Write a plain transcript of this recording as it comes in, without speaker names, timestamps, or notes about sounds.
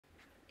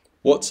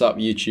What's up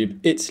YouTube,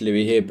 it's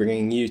Louis here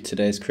bringing you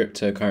today's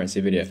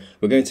cryptocurrency video.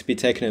 We're going to be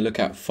taking a look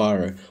at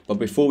Firo, but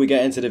before we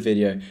get into the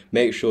video,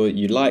 make sure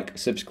you like,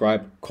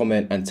 subscribe,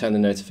 comment and turn the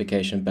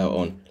notification bell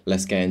on.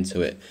 Let's get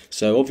into it.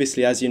 So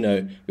obviously, as you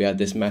know, we had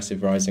this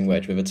massive rising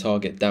wedge with a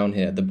target down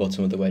here at the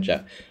bottom of the wedge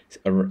at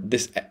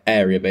this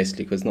area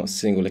basically, because it's not a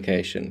single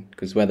location,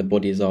 because where the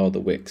bodies are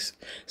the wicks.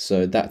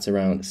 So that's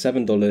around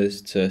 $7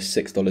 to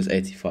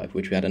 $6.85,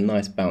 which we had a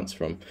nice bounce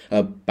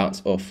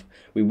off.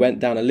 We went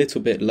down a little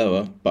bit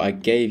lower, but I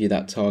gave you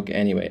that target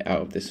anyway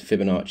out of this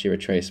Fibonacci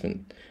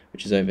retracement,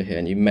 which is over here,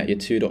 and you met your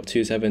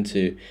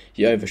 2.272,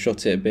 you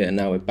overshot it a bit, and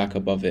now we're back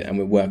above it, and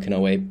we're working our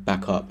way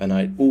back up. And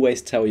I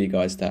always tell you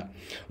guys that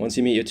once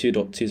you meet your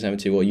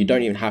 2.272, or you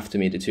don't even have to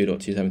meet the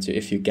 2.272,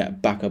 if you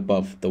get back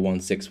above the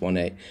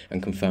 1618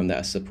 and confirm that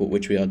as support,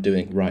 which we are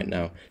doing right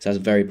now. So that's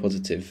very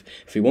positive.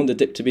 If we want the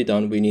dip to be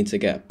done, we need to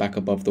get back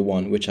above the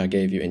 1, which I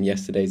gave you in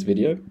yesterday's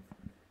video.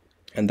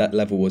 And that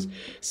level was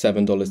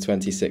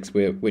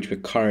 $7.26, which we're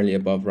currently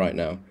above right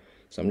now.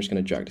 So I'm just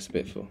going to drag this a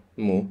bit for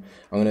more.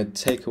 I'm going to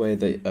take away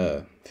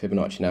the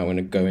Fibonacci now. I'm going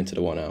to go into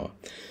the 1 hour.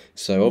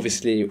 So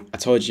obviously, I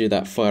told you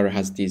that Firo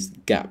has these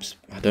gaps.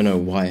 I don't know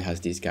why it has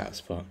these gaps,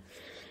 but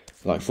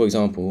like, for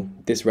example,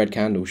 this red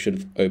candle should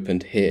have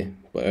opened here,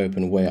 but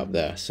opened way up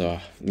there. So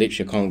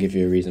literally, I can't give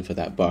you a reason for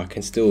that, but I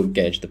can still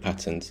gauge the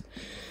patterns.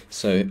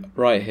 So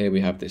right here,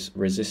 we have this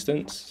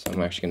resistance. So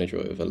I'm actually going to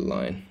draw it with a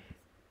line.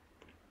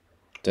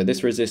 So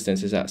this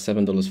resistance is at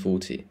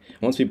 $7.40.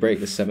 Once we break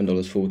the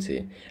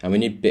 $7.40, and we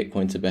need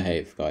Bitcoin to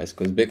behave, guys,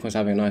 because Bitcoin's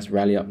having a nice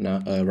rally up now.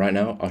 Right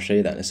now, I'll show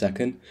you that in a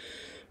second.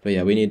 But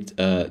yeah, we need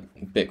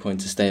Bitcoin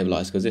to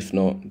stabilize, because if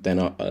not, then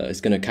it's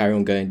going to carry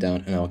on going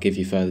down, and I'll give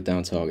you further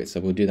down targets. So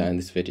we'll do that in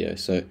this video.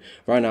 So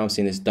right now, I'm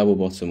seeing this double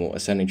bottom or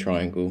ascending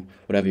triangle,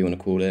 whatever you want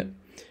to call it,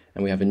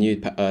 and we have a new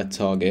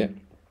target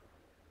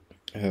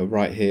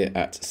right here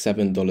at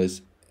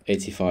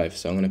 $7.85.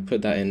 So I'm going to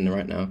put that in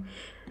right now.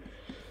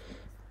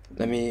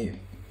 Let me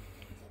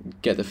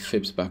get the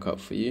fibs back up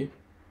for you.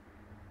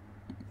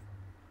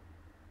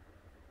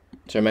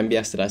 So remember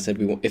yesterday I said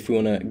if we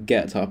want to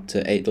get up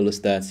to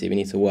 $8.30, we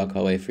need to work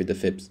our way through the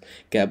fibs,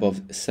 get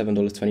above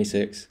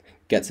 $7.26,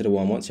 get to the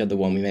 1. Once you have the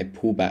 1, we may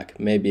pull back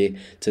maybe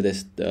to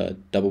this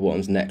double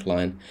bottoms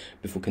neckline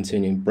before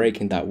continuing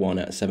breaking that 1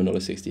 at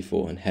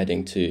 $7.64 and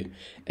heading to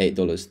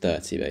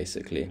 $8.30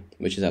 basically,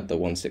 which is at the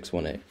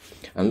 1618.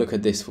 And look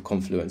at this for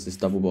confluence, this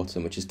double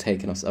bottom, which is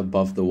taking us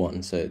above the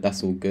 1. So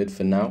that's all good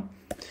for now.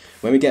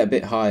 When we get a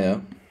bit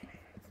higher,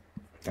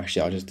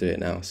 actually I'll just do it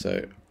now.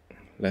 So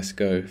let's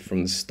go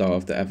from the start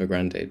of the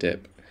Evergrande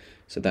dip.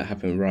 So that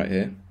happened right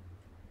here.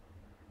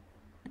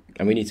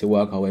 And we need to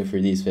work our way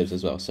through these fibs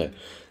as well. So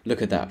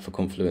look at that for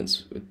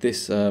confluence.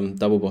 This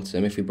double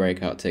bottom, if we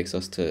break out, takes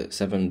us to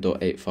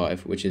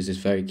 7.85, which is this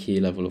very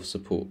key level of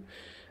support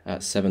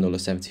at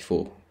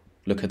 $7.74.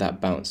 Look at that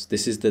bounce.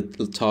 This is the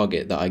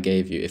target that I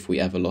gave you if we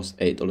ever lost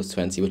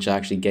 $8.20, which I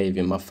actually gave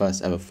you in my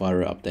first ever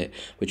Firo update,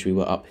 which we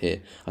were up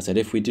here. I said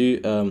if we do,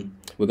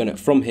 we're going to,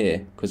 from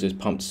here, because it was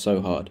pumped so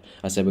hard,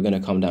 I said we're going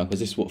to come down, because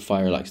this is what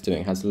Firo likes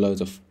doing. It has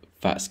loads of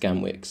fat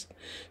scam wicks.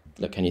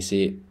 Look, can you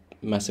see it?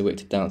 Massive wick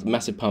to down,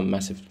 massive pump,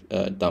 massive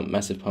dump,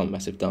 massive pump,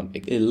 massive dump.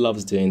 It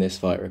loves doing this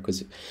Firo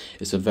because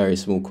it's a very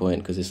small coin,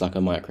 because it's like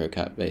a micro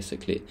cap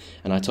basically.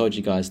 And I told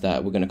you guys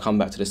that we're going to come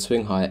back to the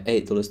swing high at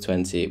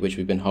 $8.20, which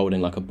we've been holding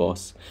like a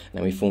boss. And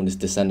then we formed this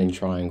descending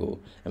triangle,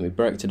 and we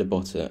broke to the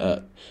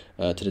bottom,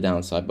 to the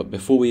downside. But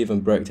before we even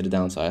broke to the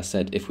downside, I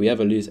said if we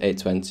ever lose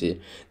 $8.20,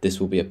 this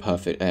will be a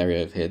perfect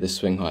area of here. This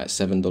swing high at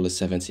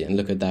 $7.70, and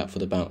look at that for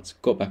the bounce.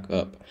 Got back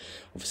up.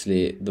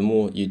 Obviously, the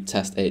more you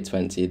test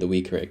 $8.20, the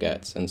weaker it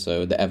gets, and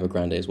so the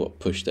Evergrande is what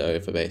pushed it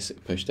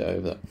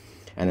over,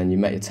 And then you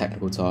met your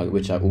technical target,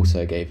 which I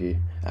also gave you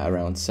at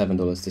around $7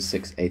 to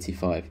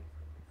 $6.85.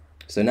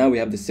 So now we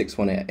have the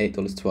 618 at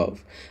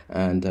 $8.12,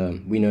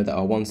 and we know that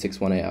our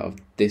 1618 out of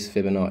this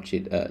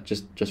Fibonacci,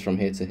 just from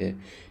here to here,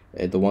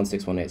 the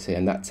 1618 is here,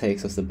 and that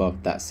takes us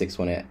above that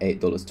 618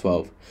 at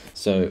 $8.12.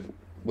 So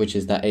which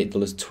is that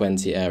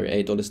 $8.20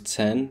 area,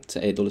 $8.10 to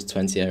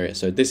 $8.20 area.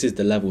 So this is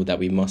the level that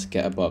we must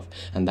get above,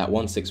 and that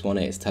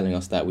 1618 is telling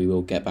us that we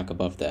will get back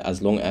above there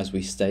as long as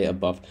we stay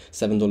above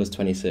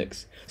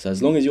 $7.26. So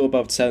as long as you're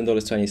above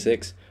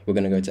 $7.26, we're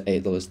going to go to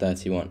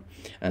 $8.31.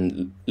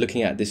 And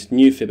looking at this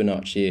new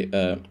Fibonacci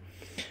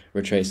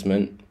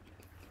retracement,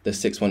 the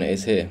 618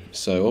 is here.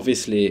 So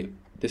obviously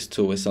this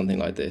tool is something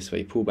like this, where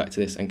you pull back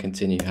to this and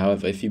continue.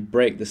 However, if you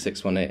break the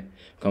 618, it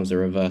becomes a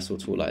reversal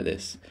tool like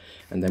this,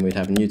 and then we'd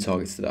have new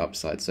targets to the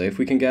upside. So if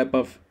we can get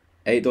above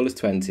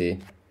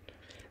 $8.20,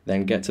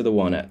 then get to the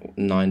 1 at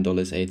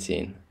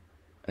 $9.18.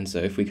 And so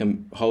if we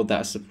can hold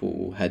that support,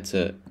 we'll head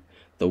to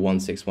the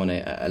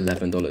 1618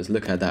 at $11.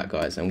 Look at that,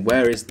 guys. And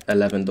where is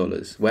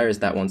 $11? Where is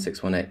that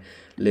 1618?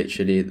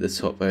 Literally the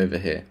top over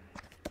here.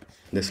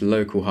 This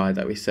local high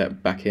that we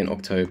set back in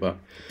October.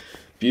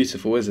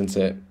 Beautiful, isn't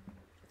it?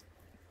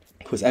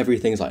 Because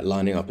everything's like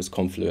lining up as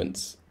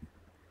confluence.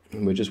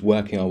 And we're just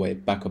working our way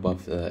back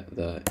above the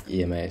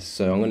EMAs.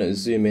 So I'm going to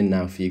zoom in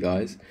now for you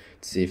guys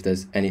to see if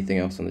there's anything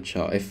else on the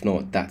chart. If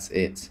not, that's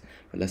it.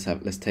 But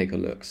let's take a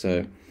look.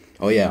 So,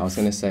 oh yeah, I was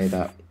going to say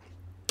that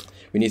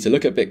we need to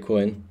look at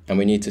Bitcoin, and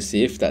we need to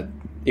see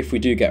if we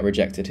do get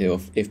rejected here,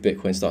 or if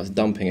Bitcoin starts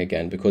dumping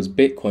again, because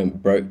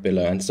Bitcoin broke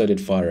below, and so did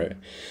Firo.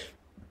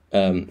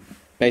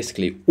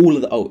 Basically, all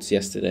of the alts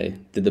yesterday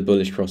did the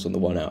bullish cross on the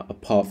 1 hour,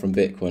 apart from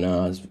Bitcoin.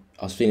 And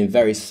I was feeling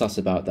very sus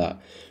about that,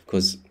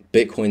 because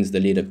Bitcoin's the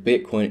leader.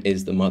 Bitcoin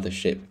is the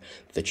mothership.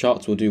 The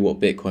charts will do what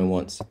Bitcoin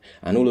wants.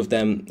 And all of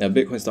them,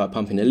 Bitcoin started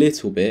pumping a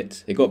little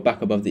bit. It got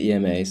back above the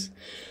EMAs.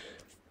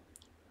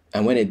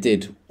 And when it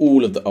did,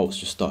 all of the alts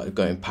just started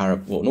going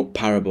not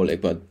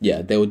parabolic, but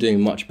yeah, they were doing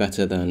much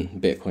better than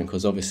Bitcoin,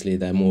 because obviously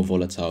they're more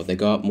volatile. They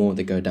go up more,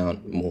 they go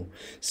down more.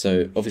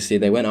 So obviously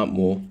they went up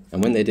more,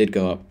 and when they did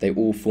go up, they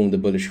all formed a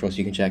bullish cross.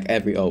 You can check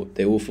every alt,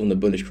 they all formed a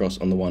bullish cross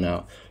on the 1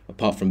 hour,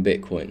 apart from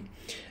Bitcoin.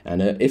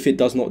 And if it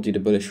does not do the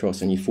bullish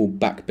cross and you fall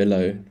back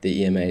below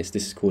the EMAs,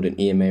 this is called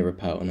an EMA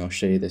repel, and I'll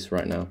show you this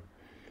right now.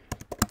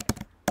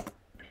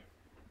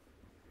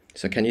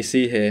 So can you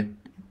see here?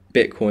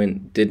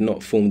 Bitcoin did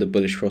not form the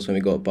bullish cross when we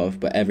got above,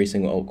 but every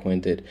single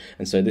altcoin did.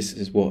 And so this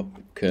is what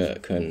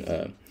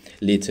can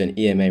lead to an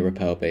EMA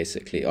repel,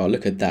 basically. Oh,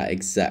 look at that,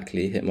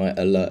 exactly. Hit my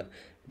alert.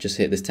 Just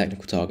hit this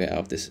technical target out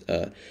of this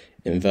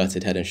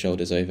inverted head and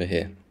shoulders over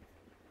here.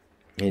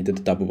 And you did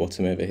the double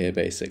bottom over here,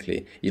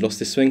 basically. You lost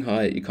the swing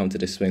high, you come to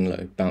the swing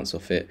low, bounce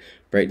off it,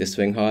 break the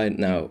swing high,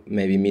 now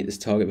maybe meet this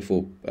target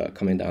before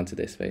coming down to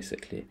this,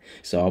 basically.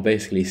 So I'll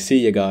basically see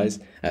you guys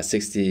at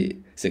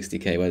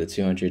 60k, where the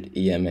 200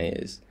 EMA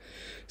is.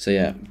 So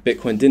yeah,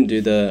 Bitcoin didn't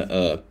do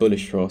the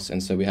bullish cross,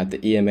 and so we had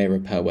the EMA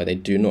repel where they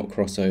do not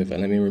cross over.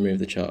 Let me remove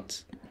the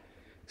charts.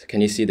 So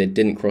can you see they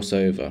didn't cross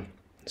over?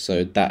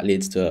 So that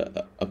leads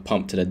to a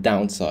pump to the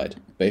downside.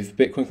 But if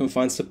Bitcoin can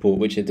find support,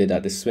 which it did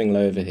at this swing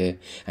low over here,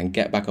 and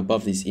get back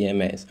above these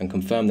EMAs and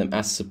confirm them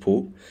as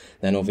support,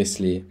 then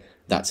obviously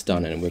that's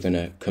done, and we're going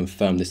to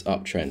confirm this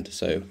uptrend.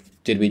 So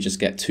did we just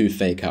get 2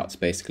 fake outs,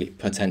 basically?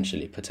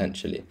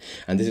 Potentially.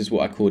 And this is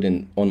what I called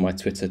in on my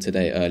Twitter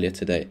earlier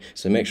today.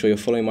 So make sure you're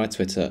following my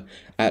Twitter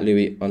at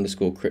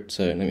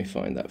Louis_crypto. Let me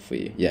find that for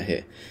you. Yeah,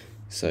 here.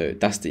 So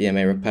that's the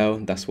EMA repel.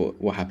 That's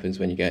what happens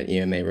when you get an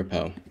EMA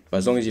repel. But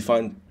as long as you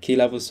find key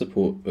level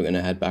support, we're going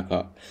to head back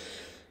up.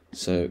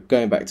 So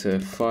going back to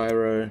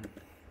Firo.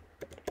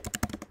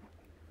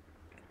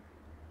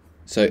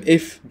 So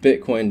if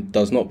Bitcoin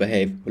does not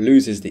behave,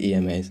 loses the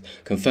EMAs,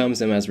 confirms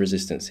them as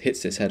resistance,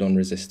 hits its head on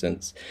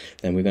resistance,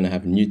 then we're going to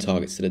have new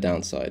targets to the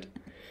downside.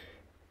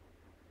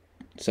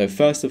 So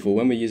first of all,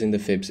 when we're using the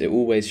fibs, it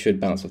always should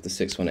bounce off the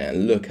 618,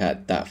 and look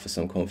at that for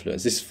some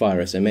confluence. This is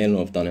Firo, so it may not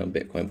have done it on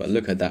Bitcoin, but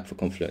look at that for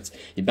confluence.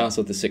 You bounce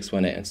off the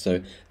 618, and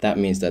so that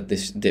means that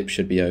this dip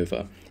should be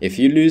over. If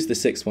you lose the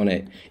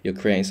 618, you're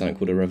creating something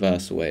called a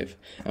reversal wave.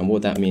 And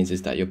what that means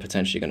is that you're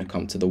potentially going to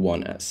come to the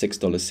 1 at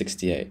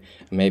 $6.68, and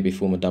maybe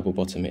form a double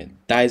bottom here.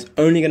 That is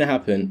only going to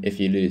happen if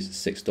you lose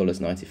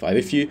 $6.95.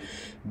 If you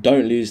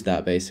don't lose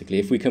that, basically,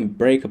 if we can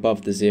break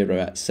above the 0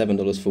 at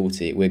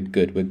 $7.40, we're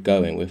good, we're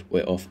going,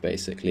 we're off,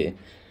 basically.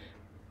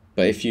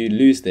 But if you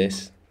lose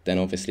this, then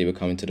obviously we're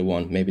coming to the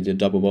 1, maybe the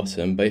double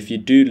bottom. But if you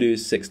do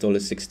lose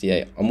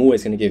 $6.68, I'm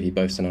always going to give you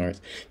both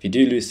scenarios. If you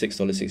do lose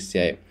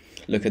 $6.68,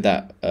 look at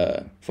that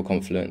for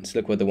confluence.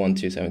 Look where the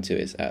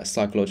 1272 is at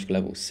psychological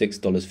level,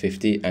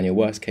 $6.50, and your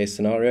worst case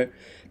scenario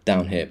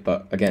down here.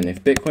 But again,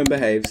 if Bitcoin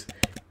behaves,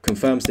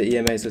 confirms the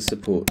EMAs as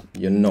support,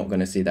 you're not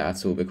going to see that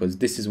at all, because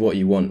this is what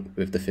you want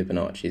with the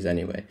Fibonacci's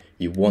anyway.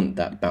 You want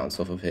that bounce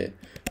off of here.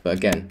 But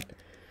again,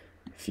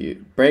 if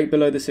you break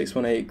below the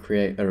 618,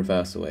 create a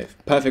reversal wave.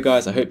 Perfect,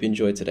 guys. I hope you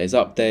enjoyed today's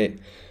update.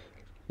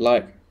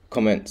 Like,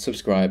 comment,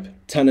 subscribe,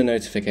 turn the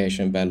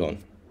notification bell on.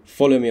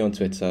 Follow me on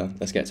Twitter.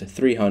 Let's get to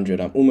 300.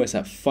 I'm almost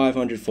at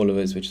 500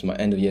 followers, which is my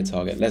end of year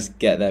target. Let's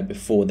get there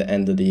before the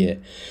end of the year.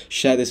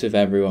 Share this with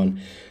everyone.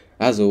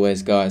 As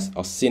always, guys,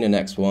 I'll see you in the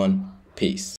next one. Peace.